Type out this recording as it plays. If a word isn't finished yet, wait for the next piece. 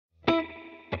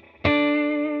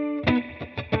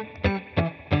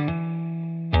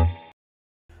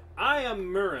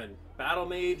am Murren, Battle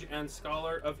Mage and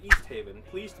Scholar of East Haven.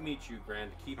 Pleased to meet you,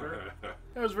 Grand Keeper.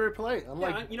 That was very polite. I'm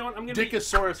like, you know what? I'm gonna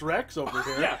Dickosaurus Rex over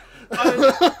here. Yeah.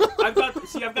 I've got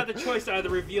the choice to either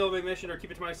reveal my mission or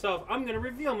keep it to myself. I'm going to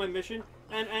reveal my mission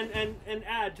and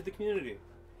add to the community.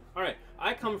 All right.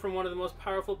 I come from one of the most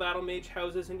powerful battle mage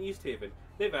houses in East Haven.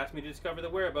 They've asked me to discover the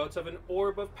whereabouts of an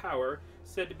orb of power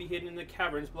said to be hidden in the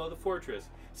caverns below the fortress.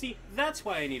 See, that's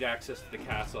why I need access to the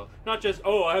castle. Not just,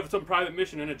 oh, I have some private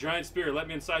mission and a giant spear. Let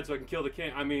me inside so I can kill the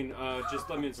king. I mean, just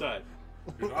let me inside.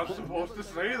 You're not supposed to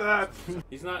say that.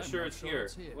 He's not sure it's here.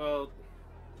 Well,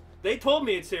 they told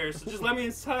me it's here, so just let me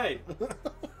inside.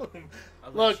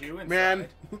 Look, man,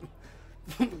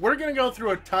 we're going to go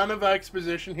through a ton of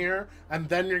exposition here, and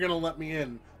then you're going to let me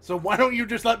in. So why don't you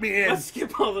just let me in? Let's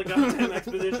skip all the goddamn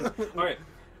exposition. Alright,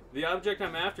 the object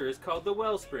I'm after is called the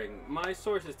Wellspring. My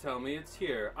sources tell me it's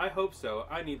here. I hope so.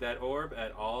 I need that orb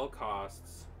at all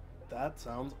costs. That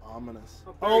sounds ominous.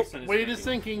 Oh, Wade is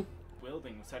sinking.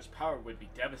 Wielding such power would be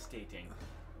devastating.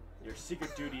 Your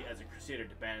secret duty as a crusader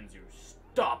demands you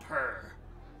stop her.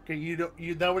 Okay,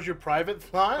 that was your private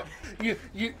thought? You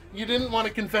didn't want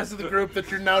to confess to the group that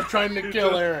you're now trying to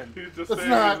kill Aaron. He's just That's saying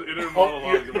not. his inner Oh,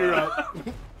 monologue you're about up.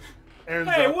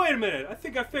 Aaron's Hey, up. wait a minute. I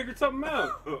think I figured something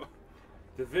out.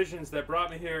 The visions that brought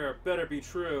me here better be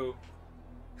true.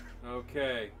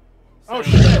 Okay. Oh,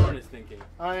 Sarah shit. Thorne is thinking.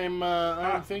 I'm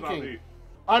not thinking. me.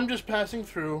 I'm just passing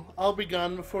through. I'll be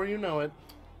gone before you know it.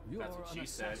 That's what she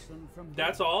said.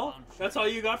 That's all? That's all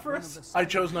you got for us? I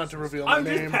chose not to reveal my I'm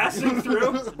name. just passing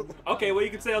through? Okay, well you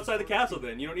can stay outside the castle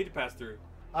then. You don't need to pass through.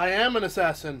 I am an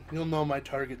assassin. You'll know my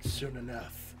target soon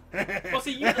enough. Well,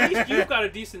 see, at least you've got a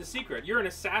decent secret. You're an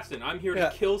assassin. I'm here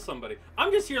to kill somebody.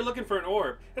 I'm just here looking for an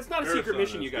orb. It's not a secret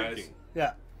mission, you guys. Thinking.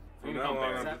 Yeah. From now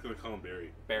on, I'm just going to call him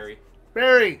Barry. Barry.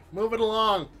 Barry, move it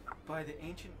along. By the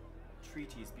ancient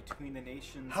treaties between the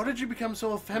nations. How did you become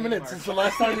so effeminate since the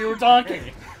last time you were talking?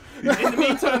 In the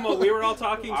meantime, while we were all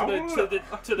talking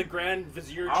to the Grand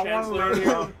Vizier Chancellor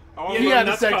here, He had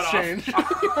a sex change.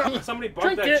 somebody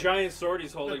bumped that giant sword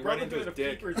he's holding right into his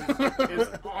dick. Is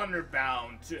honor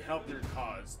bound to help your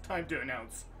cause. Time to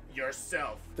announce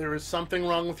yourself. There is something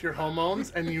wrong with your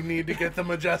hormones, and you need to get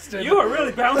them adjusted. You are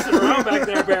really bouncing around back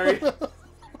there, Barry.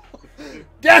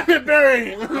 Damn it,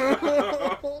 Barry!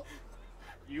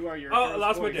 You are your. Oh, I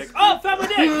lost my dick. Oh, found my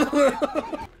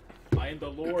dick! I am the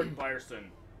Lord Byerson,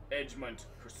 Edgemont,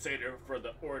 Crusader for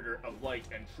the Order of Light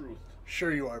and Truth.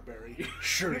 Sure you are, Barry.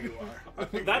 Sure you are.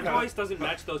 That voice doesn't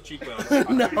match those cheekbones.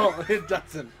 No, it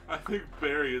doesn't. I think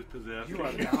Barry is possessed. You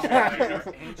are now by your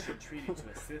ancient treaty to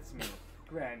assist me,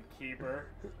 Grand Keeper.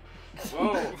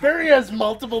 Whoa. Barry has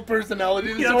multiple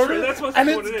personality disorder, that's what and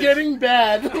it it's is. getting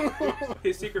bad.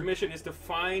 His secret mission is to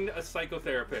find a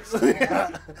psychotherapist.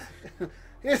 Yeah.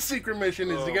 His secret mission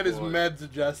is to get his meds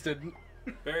adjusted.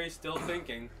 Barry's still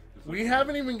thinking. We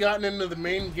haven't even gotten into the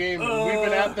main game. And we've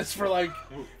been at this for like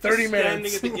 30 minutes.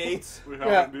 Standing at the gates. We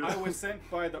Yeah. I was sent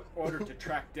by the Order to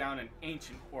track down an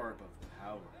ancient orb of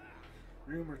power.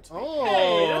 Rumored to be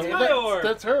Hey, that's my orb.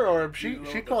 That's her orb. She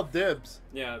called dibs.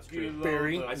 Yeah, that's true.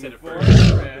 Barry. I said it first.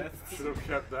 Should have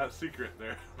kept that secret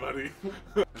there, buddy.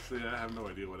 See, I have no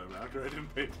idea what I'm after. I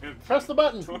didn't pay attention. Press the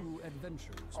button. Two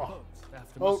adventurers, both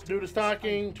after Oh, due to mysterious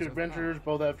stalking, items two of adventurers,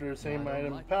 power. both after the same I don't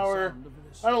item like of the power. sound of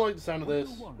this. I don't like the sound of What do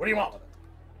this. you want? What do you want with it?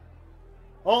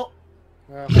 Oh.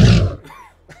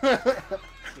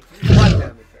 God damn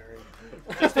it, Barry.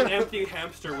 Just an empty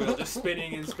hamster wheel, just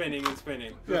spinning and spinning and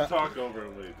spinning. Just talk over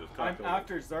him, Lee. Just talk I'm over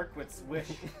after Zarkwit's wish,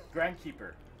 Grand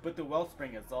Keeper, but the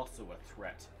Wellspring is also a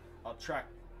threat. I'll track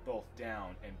both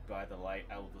down, and by the light,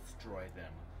 I will destroy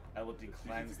them. I will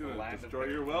cleanse the gonna land destroy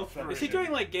of your Wellspring. Is he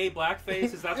doing like gay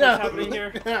blackface? Is that Yeah. what's happening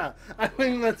here? Yeah, I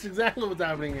think that's exactly what's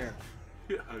happening here.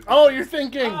 Yeah. Oh, you're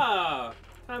thinking. Ah,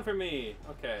 time for me.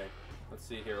 Okay, let's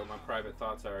see here what my private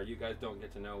thoughts are. You guys don't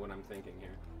get to know what I'm thinking here.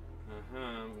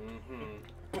 I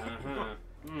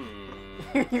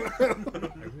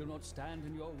will not stand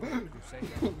in your way,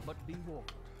 Crusader, but be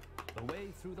warned. The way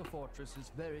through the fortress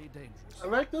is very dangerous. I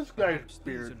like this guy's Perhaps these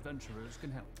beard. adventurers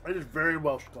can help. It is very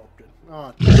well sculpted.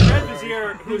 Oh, The Grand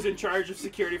Vizier, who's in charge of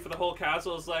security for the whole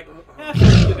castle, is like,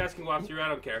 you guys can walk through. I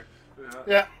don't care.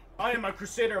 yeah. I am a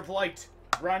Crusader of Light,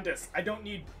 Rondus. I don't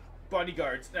need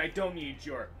bodyguards, and I don't need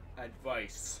your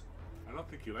advice. I don't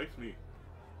think he likes me.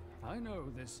 I know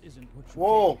this isn't what you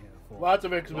Whoa, came here for. lots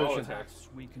of exhibition. Perhaps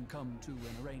we can come to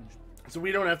an arrangement. So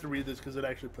we don't have to read this because it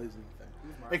actually plays in the thing.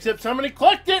 Except somebody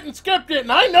clicked it and skipped it,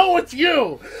 and I know it's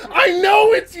you! I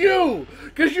know it's you!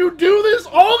 Because you do this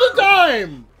all the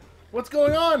time! What's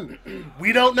going on?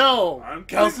 We don't know. I'm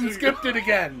Kelson thinking- skipped it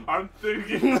again. I'm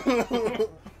thinking.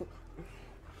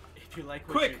 If If you like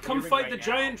what Quick, you're come hearing fight right the now,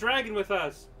 giant dragon with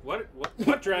us. What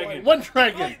dragon? What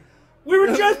dragon? We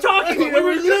were just talking. We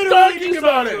were just literally talking just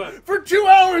about talking it. about it. For 2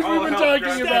 hours Oh, we've been hell, talking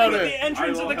Grant. about Standing at it. the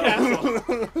entrance of the I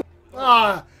castle.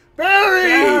 Ah,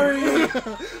 Barry!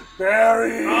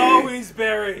 Barry! Always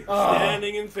Barry.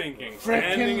 Standing and thinking.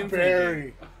 Standing Frickin' and Barry.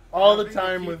 thinking. All the having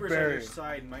time with keepers on your Barry.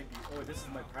 side might be. Oh, this is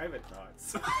my private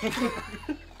thoughts.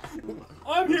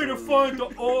 I'm here to find the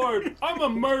orb. I'm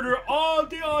gonna murder all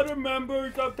the other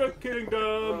members of the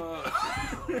kingdom.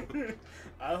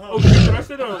 I'll Okay, help. can I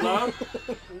say that out loud?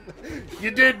 You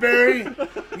did, Barry.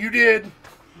 You did.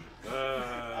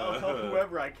 I'll help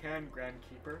whoever I can, Grand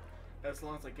Keeper, as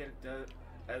long as I get it done.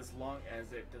 As long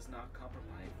as it does not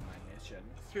compromise my mission.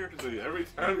 Seriously, every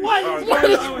time What? you What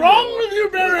is wrong with you,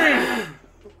 Barry?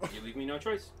 You leave me no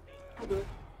choice. I'll do it.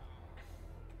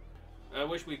 I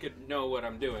wish we could know what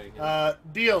I'm doing.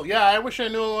 Deal. Yeah, I wish I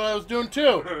knew what I was doing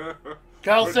too.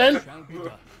 Carlson, Shall be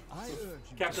done. I urge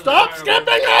you. Captain stop Fire-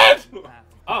 skipping it!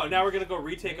 Oh, now we're gonna go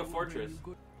retake a fortress.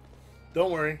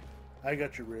 Don't worry, I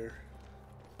got your rear.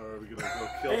 Are we gonna go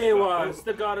kill Ewas, stuff?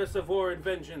 the goddess of war and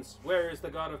vengeance. Where is the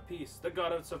god of peace, the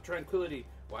goddess of tranquility?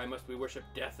 Why must we worship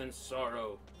death and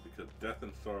sorrow? Because death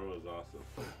and sorrow is awesome.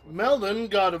 Meldon,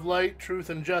 god of light, truth,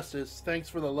 and justice, thanks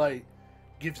for the light.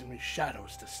 Gives me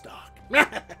shadows to stalk. Yours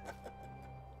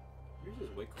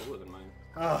is way cooler than mine.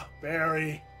 Ah,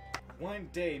 Barry. One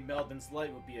day, Meldon's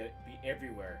light will be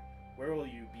everywhere. Where will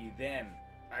you be then?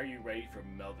 Are you ready for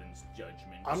Meldon's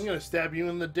judgment? I'm gonna stab you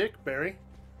in the dick, Barry.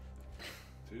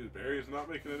 Dude, Barry's not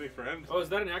making any friends. Oh, is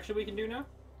that an action we can do now?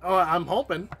 Oh, I'm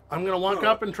hoping. I'm gonna walk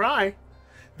up and try.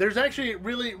 There's actually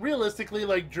realistically,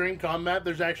 like during combat,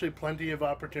 there's actually plenty of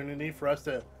opportunity for us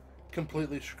to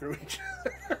completely screw each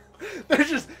other. There's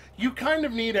just, you kind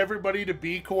of need everybody to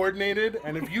be coordinated,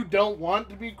 and if you don't want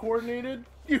to be coordinated,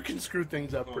 you can screw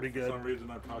things up pretty For good. some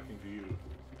reason, I'm talking to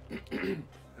you.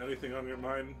 Anything on your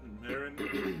mind,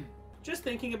 Marin? Just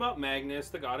thinking about Magnus,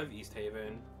 the god of East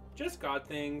Haven. Just god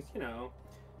things, you know.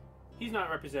 He's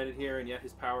not represented here, and yet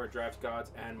his power drives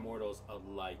gods and mortals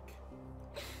alike.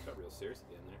 Got real serious at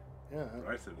the end there. Yeah.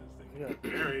 Bryson is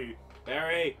thinking. Barry.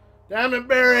 Barry, Damn it,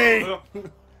 Barry!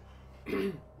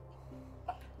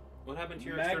 what happened to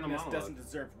your external Magnus monologue? doesn't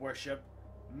deserve worship.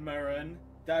 Marin,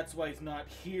 that's why he's not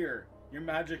here. Your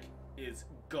magic is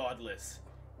godless.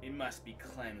 It must be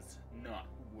cleansed, not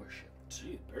worshipped.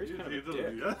 Jeez, Barry's He's kind of a a-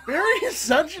 dick. yeah. Barry is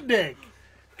such a dick.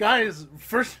 Guys,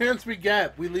 first chance we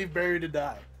get, we leave Barry to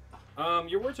die.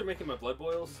 Your words are making my blood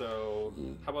boil, so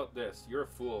how about this? You're a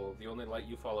fool. The only light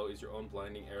you follow is your own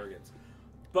blinding arrogance.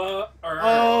 But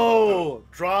Oh,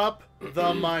 drop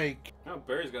the mic. Oh,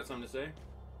 Barry's got something to say.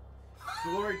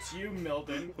 Glory to you,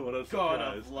 Meldon, What a God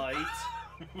surprise. of light,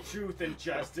 truth, and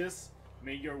justice.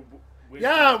 May your wisdom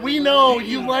Yeah, we illuminate know your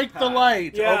you like the path.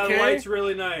 light, Yeah, okay? the light's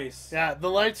really nice. Yeah, the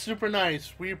light's super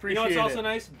nice. We You appreciate know what's also it.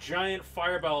 nice? Giant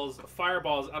fireballs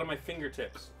out of my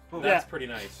fingertips. That's Yeah. pretty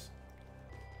nice.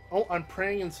 Oh, I'm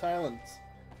praying in silence.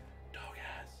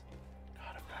 Dogas,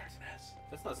 God of darkness,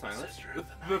 That's not silence. sister of the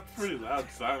night, That's pretty loud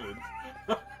silence.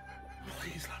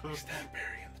 please let me stab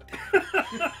Barry in the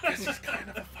dick. Because he's kind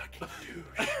of a fucking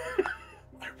douche.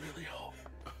 I really hope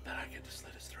that I get to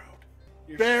slit his throat.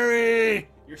 You're Barry!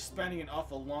 You're spending an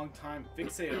awful long time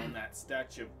fixated on that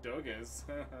statue of Doga's.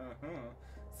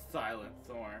 Silent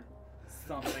Thorn.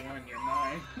 Something on your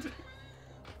mind.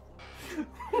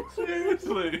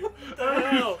 Seriously.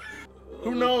 Hell.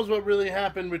 Who knows what really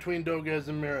happened between Dogas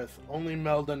and Mirith? Only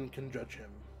Meldon can judge him.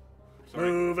 Sorry.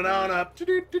 Moving on up.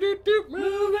 Do-do-do-do-do. Moving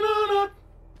on up.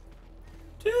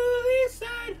 To the east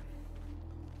side.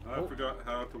 I forgot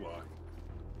how to walk.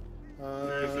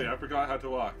 Seriously, Uh, I forgot how to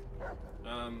walk.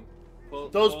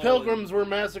 those pilgrims were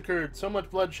massacred. So much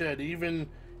bloodshed. Even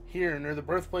here, near the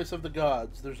birthplace of the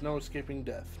gods, there's no escaping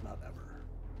death. Not ever.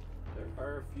 There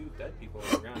are a few dead people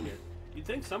around here. You'd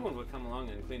think someone would come along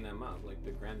and clean them up, like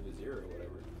the Grand Vizier or whatever.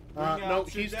 Bring No,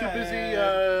 out your he's too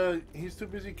dad. busy. He's too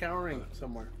busy cowering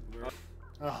somewhere.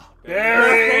 Oh, Thinking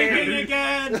Barry!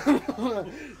 again!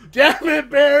 Damn it,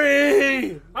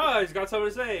 Barry! Oh, he's got something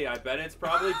to say. I bet it's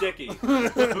probably Dickie.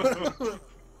 The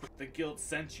guild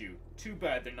sent you. Too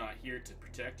bad they're not here to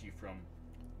protect you from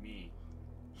me.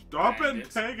 Stop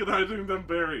Bandits. antagonizing them,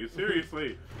 Barry.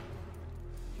 Seriously.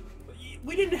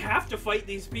 We didn't have to fight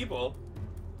these people.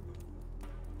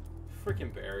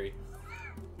 Freaking Barry.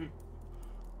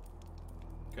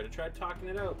 Could have tried talking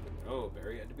it out, but no,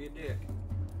 Barry had to be a dick.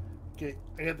 Okay,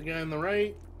 I got the guy on the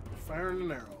right, firing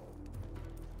an arrow.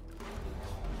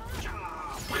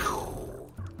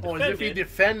 Oh, as if he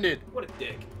defended. What a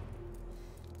dick.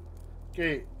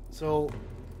 Okay, so,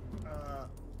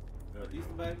 These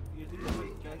the bad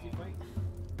guys you fight?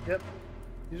 yep.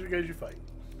 These are guys you fight.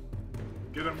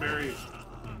 Get him, Barry.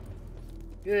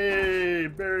 Yay!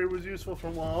 Barry was useful for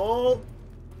a while.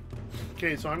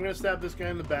 Okay, so I'm gonna stab this guy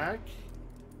in the back.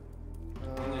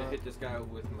 I'm gonna hit this guy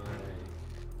with my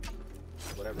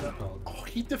whatever it's called. Oh,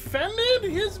 he defended.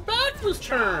 His back was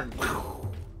turned.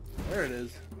 There it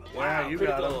is. Wow, Yeah, you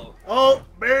got him. critical. Oh,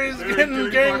 Barry's getting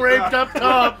gang fucked raped up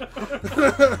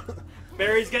top.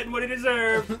 Barry's getting what he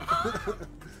deserved. Did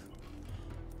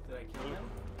I kill him?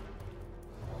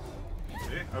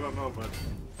 I don't know, but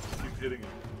keep hitting him.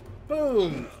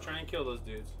 Boom. Try and kill those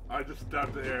dudes. I just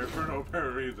stabbed the air for no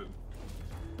apparent reason.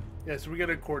 Yeah, so we got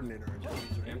a coordinator.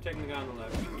 Okay, I'm taking the guy on the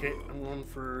left. Okay, I'm going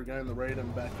for a guy on the right.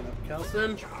 I'm backing up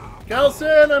Kelson.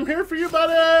 Kelson, I'm here for you,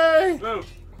 buddy. No.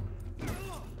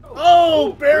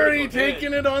 Oh, Barry critical hit.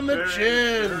 taking it on the Barry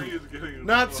chin. is getting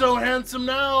Not so handsome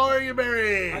now, are you, How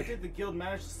Barry? did the guild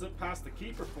manage to slip past the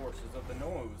keeper forces of the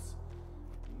Noose?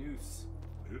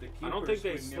 The I don't think they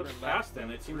keepers would never slipped let past them.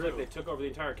 It seems like through. they took over the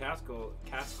entire castle.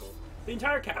 The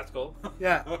entire castle.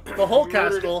 Yeah, the whole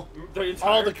Murdered castle, the entire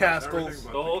all the castle, castles.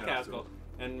 Everything the whole the castle,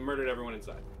 and murdered everyone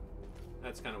inside.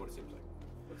 That's kind of what it seems like.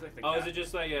 Looks like the Oh, is cat- it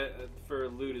just like for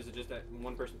loot? Is it just that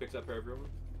one person picks up everyone?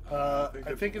 I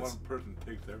think it's one person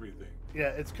takes everything. yeah,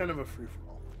 it's kind of a free for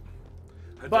all.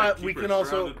 A But dead we keeper can also-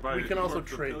 surrounded by we can also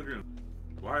corpses of trade. pilgrims.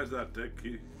 Why is that dead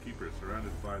keeper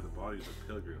surrounded by the bodies of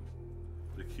pilgrims?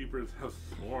 The keepers have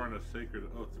sworn a sacred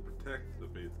oath to protect the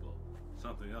faithful.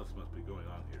 Something else must be going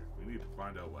on here. We need to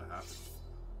find out what happened.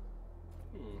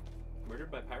 Murdered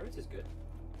by pirates is good.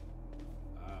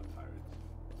 Pirates.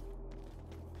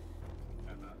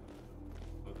 And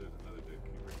oh, there's another dead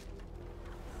keeper.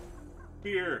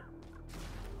 Here!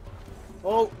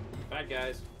 Oh, Bad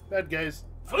guys. bad guys.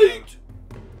 Fight!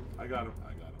 I got him.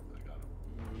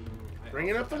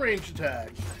 Bringing up the range attack.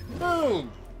 Boom.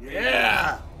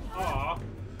 Yeah. Aw. I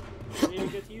didn't even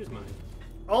get to use mine.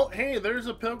 Oh, hey, there's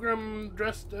a pilgrim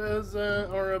dressed as,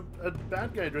 or a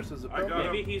bad guy dressed as a I pilgrim. got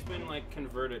him. Maybe he's been like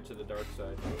converted to the dark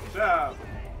side. Stab!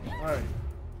 Alright.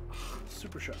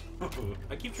 Super shot.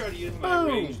 I keep trying to use my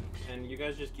Boom. range, and you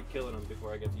guys just keep killing them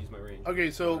before I get to use my range.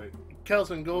 Okay, so, Right.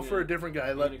 Kelson, go Yeah. for a different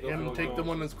guy. Let gonna go him for take the the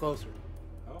one that's closer.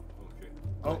 Oh, okay.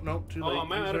 Oh, no, too Oh, late.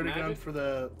 am I He's out of already gone magic? for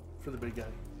the big guy.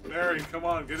 Barry, come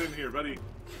on, get in here, buddy.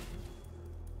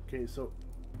 Okay, so,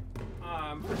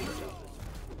 I'm pretty sure about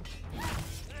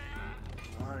this.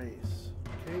 nice.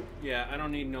 Okay, Yeah, I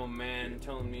don't need no man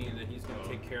telling me that he's gonna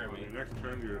take care of On me. your next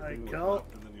turn, your Alright, thing will Kel.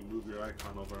 up, and then you move your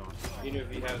icon over on. Even if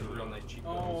he has real nice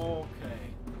cheekbones. Oh, okay.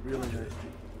 really nice.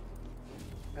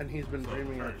 And he's been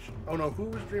dreaming about you. Oh no, who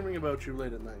was dreaming about you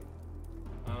late at night?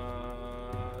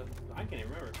 I can't even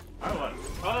remember. I was.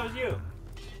 Oh, that was you.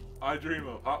 I dream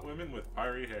of hot women with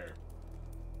fiery hair.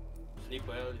 Sleep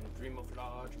well and dream of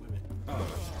large women. Oh,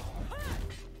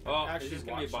 Oh, Actually, is this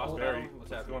gonna be a watch boss all battle? Barry, What's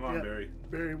what's happening? going on, Yeah. Barry?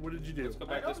 Barry, what did you do? Let's go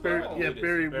back I to don't Barry, know. yeah,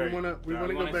 Barry, Barry. we wanna Yeah,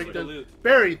 go wanna back see to the loot.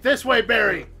 Barry. This way,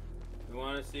 Barry. We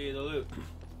want to see the loot.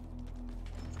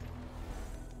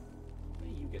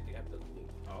 You get to have the loot.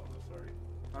 Oh, sorry.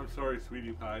 I'm sorry,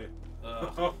 sweetie pie.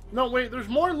 No, wait, there's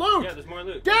more loot. Yeah, there's more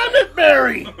loot. Damn it,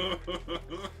 Barry!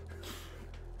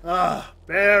 Ah,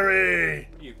 Barry.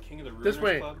 What are you, king of the Ruiners This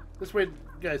way, Club? this way,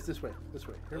 guys. This way, this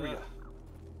way. Here we go. Ugh.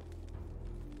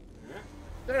 Yeah.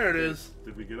 There it is.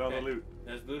 Did we get all the Okay. loot?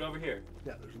 There's loot over here.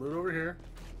 Yeah, there's loot over here.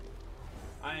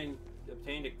 I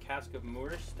obtained a cask of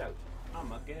Moorish stout.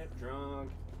 I'ma get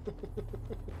drunk.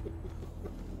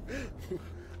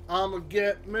 I'ma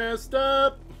get messed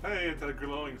up. Hey, it's a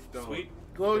glowing stone. Sweet.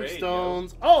 Glowing Great, yo.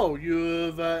 stones. Oh,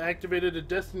 you've activated a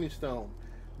destiny stone.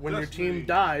 When your Destiny. team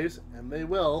dies, and they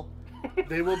will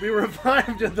be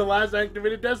revived at the last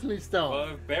activated destiny stone. Well,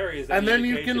 if Barry is And any then you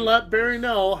indication- can let Barry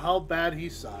know how bad he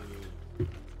sucked.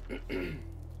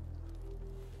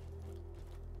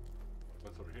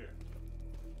 What's over here?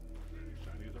 Any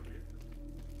shinies over here?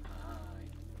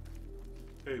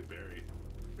 Hey, Barry.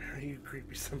 Barry, you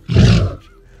creepy son of a bitch.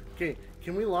 Okay,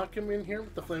 can we lock him in here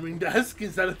with the flaming desk?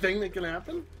 Is that a thing that can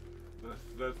happen? Let's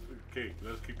okay,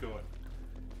 let's keep going.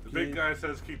 The big guy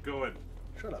says keep going.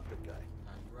 Shut up, big guy.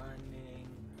 I'm running.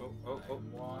 Oh.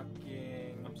 I'm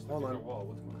walking. I'm stuck Hold in a on. wall.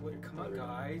 What's going on? Wait, come on,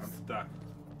 guys. I'm stuck.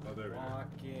 Oh, there we go.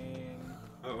 Walking.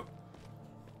 Oh.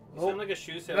 You sound like a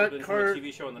shoe salesman That from a cart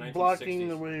TV show in the 1960s. blocking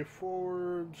the way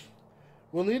forwards.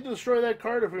 We'll need to destroy that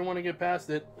card if we want to get past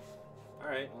it.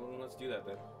 Alright, well, let's do that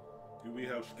then. Do we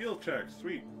have skill checks?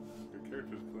 Sweet. Your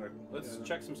character's correct. Let's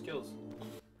check some skills.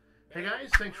 Hey guys,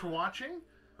 thanks for watching.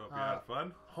 Hope you had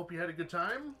fun. Hope you had a good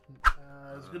time.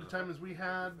 As good a time as we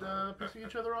had pissing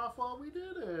each other off while we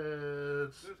did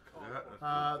it.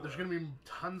 There's going to be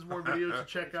tons more videos to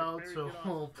check out,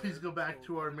 so please go back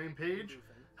to our main page.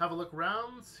 have a look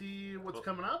around, see what's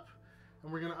coming up,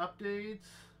 and we're gonna update.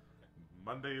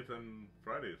 Mondays and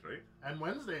Fridays, right? And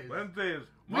Wednesdays. Wednesdays.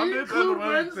 We Mondays include and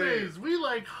Wednesdays. We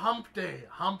like Hump Day.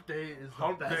 Hump Day is the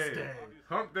Hump best day. day.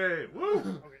 Hump day. Woo! Okay.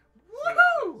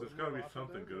 Woohoo! There's gotta be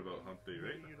something good about Hump Day,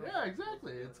 right? Yeah,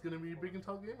 exactly. It's gonna be Big and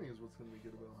Tall Gaming is what's gonna be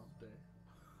good about Hump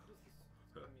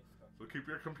Day. So keep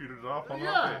your computers off on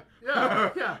Yeah,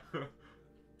 Hump Day. yeah.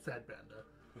 Sad Panda.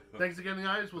 Thanks again,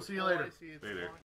 guys. We'll see you All I later. see is Later. flying.